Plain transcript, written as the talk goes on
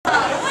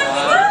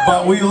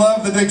But we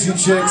love the Dixie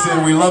Chicks,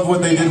 and we love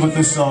what they did with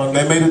this song.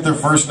 They made it their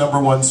first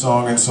 #1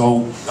 song and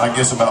sold, I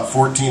guess, about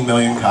 14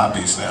 million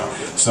copies now.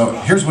 So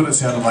here's what it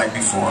sounded like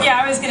before.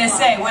 Yeah, I was going to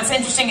say, what's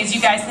interesting is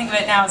you guys think of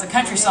it now as a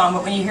country song,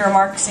 but when you hear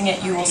Mark sing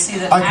it, you will see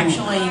that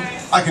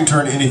I can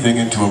turn anything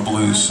into a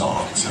blues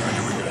song. So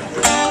here we go.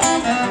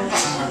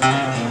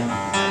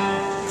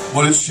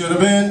 Well, it should have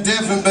been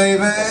different,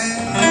 baby.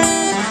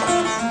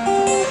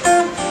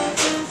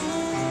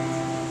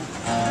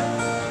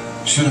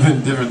 Should have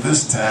been different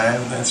this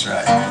time, that's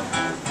right.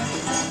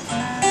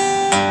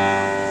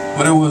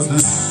 But it was the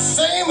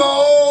same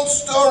old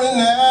story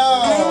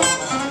now.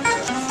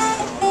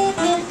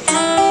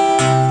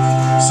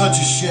 Such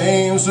a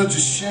shame, such a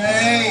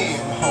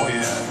shame. Oh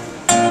yeah.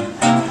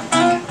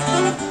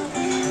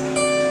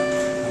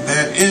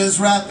 There is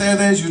right there,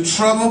 there's your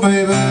trouble,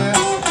 baby.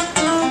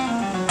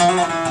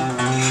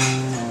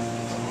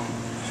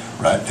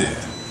 Right there.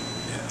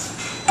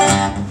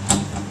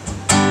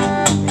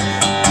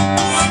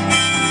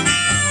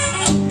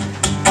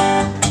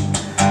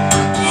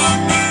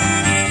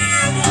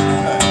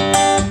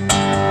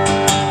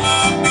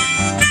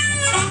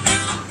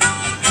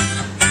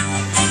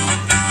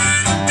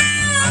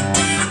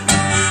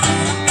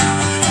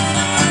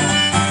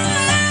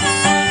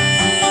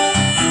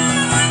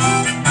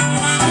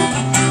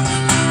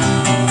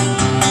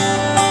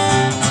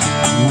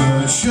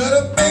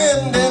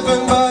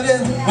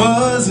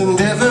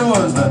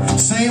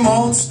 Same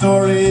old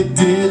story, it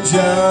did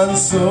John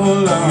so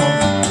long.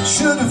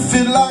 Should have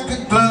fit like a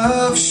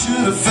glove,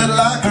 should have fit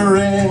like a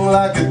ring,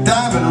 like a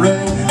diamond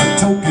ring, a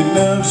token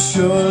of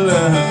sure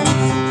love.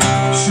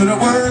 Should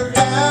have worked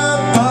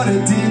out, but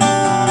it didn't.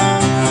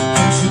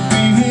 He should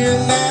be here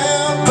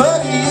now,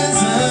 but he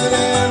isn't.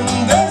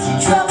 And there's your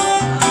trouble,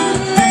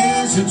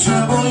 there's your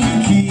trouble. You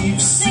keep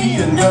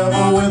seeing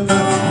double with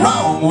the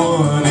wrong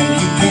one,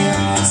 and you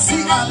can't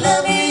see I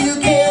love you, you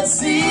can't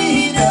see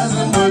he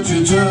doesn't, but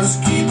you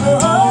just keep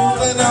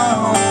holding on.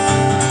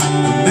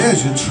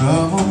 There's your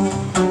trouble.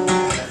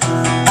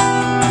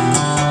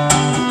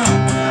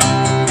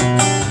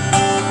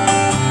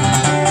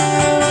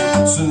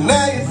 So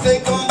now you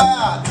think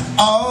about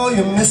all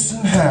you're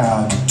missing,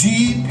 how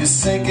deep you're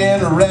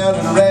sinking around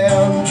and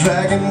around,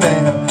 dragging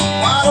down.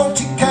 Why don't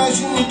you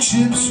cash in your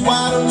chips?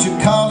 Why don't you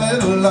call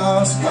it a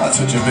loss? Not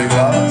such a big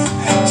loss.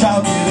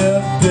 Chalk it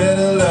up,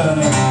 better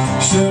love.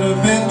 Should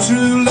have been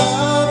true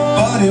love,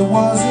 but it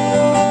wasn't.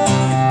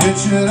 It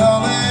should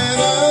all add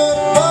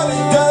up, but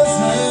it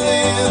doesn't.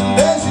 And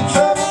there's your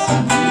trouble,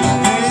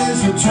 there's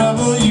your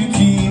trouble. You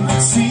keep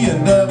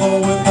seeing double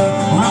with the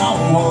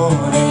wrong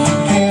one, and you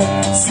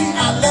can't see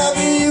I love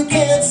you, you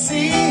can't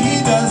see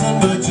he doesn't,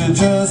 but you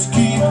just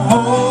keep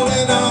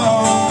holding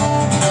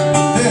on.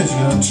 There's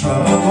your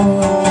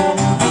trouble.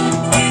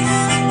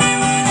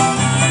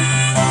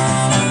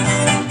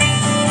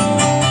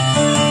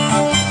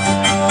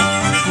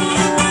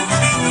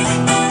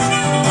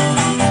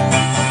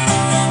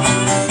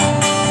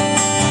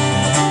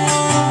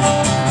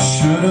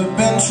 Should have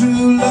been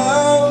true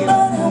love,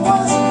 but it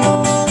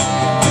wasn't.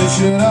 It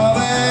should all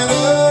add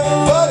up,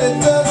 but it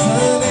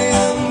doesn't.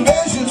 And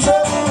there's your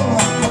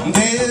trouble,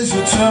 there's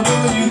your trouble.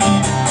 You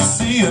keep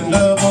seeing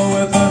double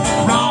with the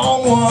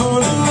wrong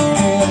one, and you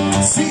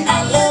can't see I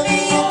love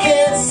you, you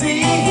can't see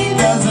he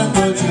doesn't,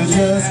 but you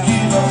just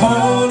keep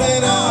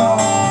holding on.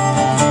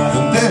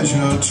 And there's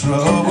your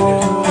trouble.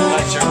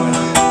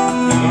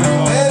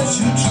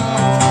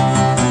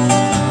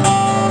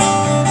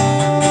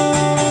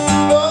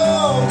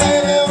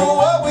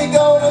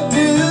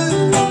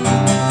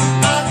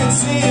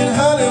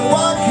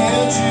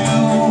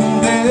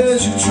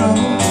 There's your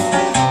trouble.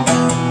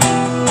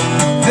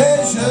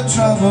 There's your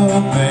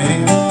trouble,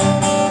 baby.